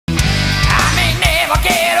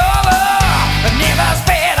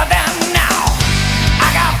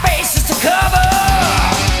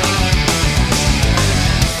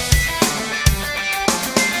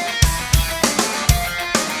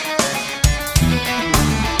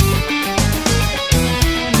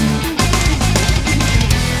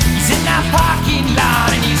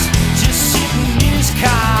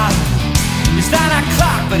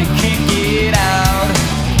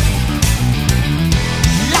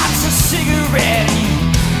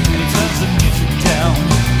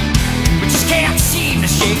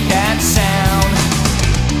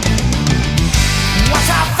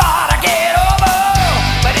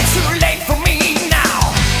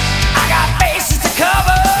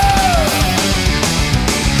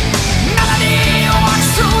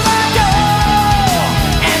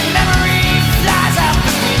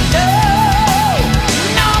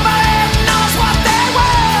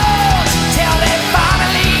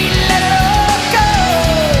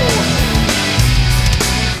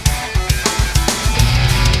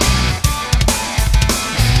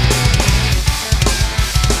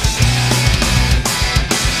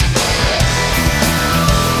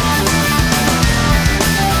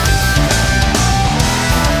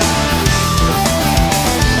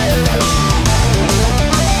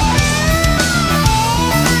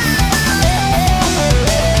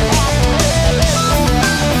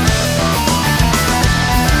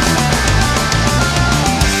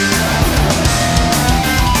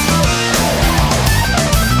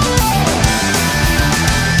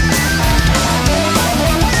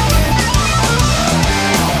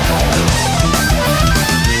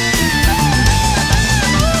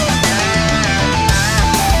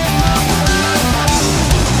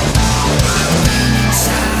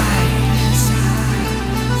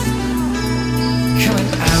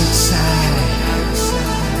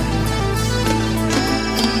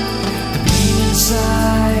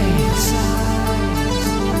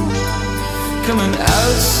coming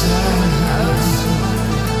outside.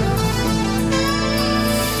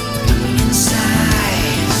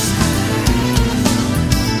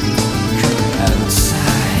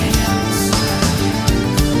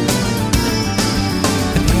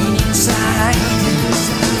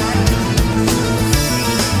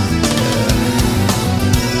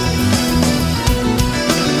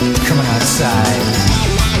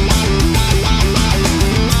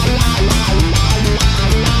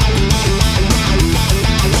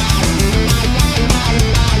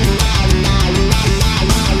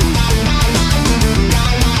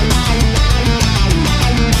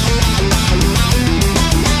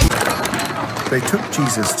 They took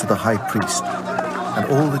Jesus to the high priest, and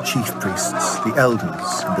all the chief priests, the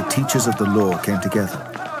elders, and the teachers of the law came together.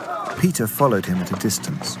 Peter followed him at a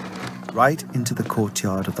distance, right into the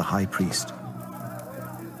courtyard of the high priest.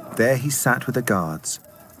 There he sat with the guards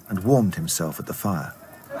and warmed himself at the fire.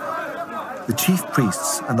 The chief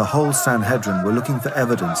priests and the whole Sanhedrin were looking for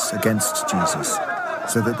evidence against Jesus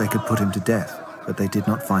so that they could put him to death, but they did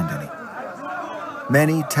not find any.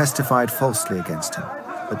 Many testified falsely against him,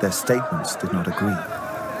 but their statements did not agree.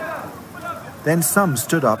 Then some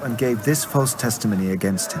stood up and gave this false testimony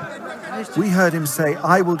against him. We heard him say,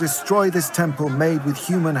 "I will destroy this temple made with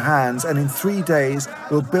human hands, and in 3 days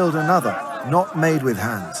will build another, not made with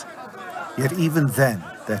hands." Yet even then,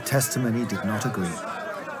 their testimony did not agree.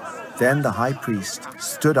 Then the high priest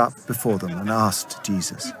stood up before them and asked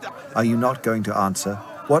Jesus, "Are you not going to answer?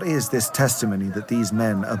 What is this testimony that these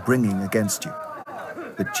men are bringing against you?"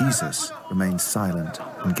 But Jesus remained silent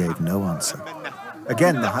and gave no answer.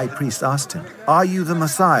 Again the high priest asked him, "Are you the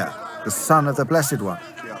Messiah, the Son of the Blessed One?"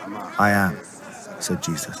 "I am," said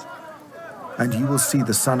Jesus. "And you will see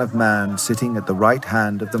the Son of Man sitting at the right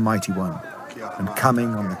hand of the Mighty One and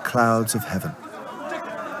coming on the clouds of heaven."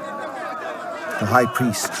 The high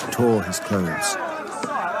priest tore his clothes.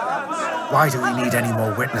 "Why do we need any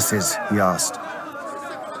more witnesses?" he asked.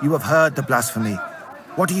 "You have heard the blasphemy.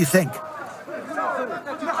 What do you think?"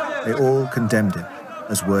 They all condemned him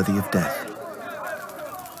as worthy of death.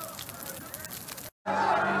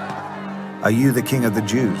 "Are you the King of the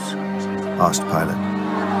Jews?" asked Pilate.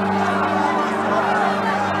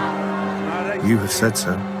 "You have said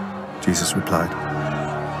so," Jesus replied.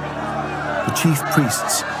 The chief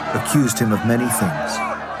priests accused him of many things.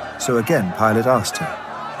 So again Pilate asked him,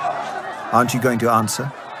 "Aren't you going to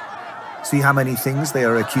answer? See how many things they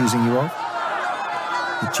are accusing you of?"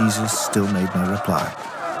 But Jesus still made no reply,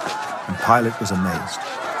 and Pilate was amazed.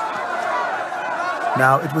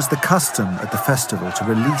 Now it was the custom at the festival to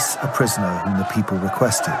release a prisoner whom the people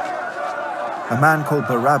requested. A man called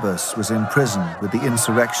Barabbas was in prison with the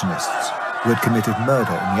insurrectionists who had committed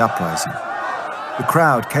murder in the uprising. The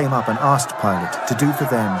crowd came up and asked Pilate to do for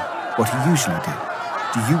them what he usually did.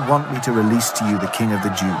 "Do you want me to release to you the King of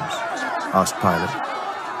the Jews?" asked Pilate,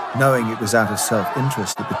 knowing it was out of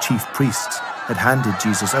self-interest that the chief priests had handed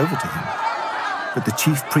Jesus over to him. But the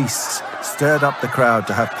chief priests stirred up the crowd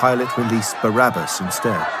to have Pilate release Barabbas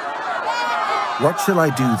instead. "What shall I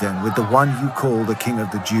do then with the one you call the King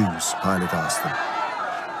of the Jews?" Pilate asked them.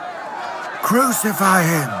 "Crucify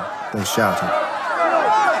him!" they shouted.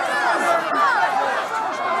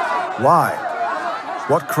 "Why?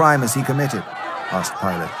 What crime has he committed?" asked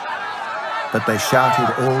Pilate. But they shouted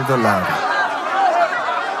all the louder,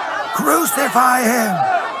 "Crucify him!"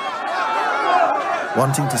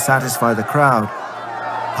 Wanting to satisfy the crowd,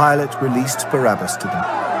 Pilate released Barabbas to them.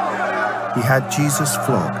 He had Jesus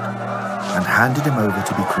flogged and handed him over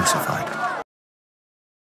to be crucified.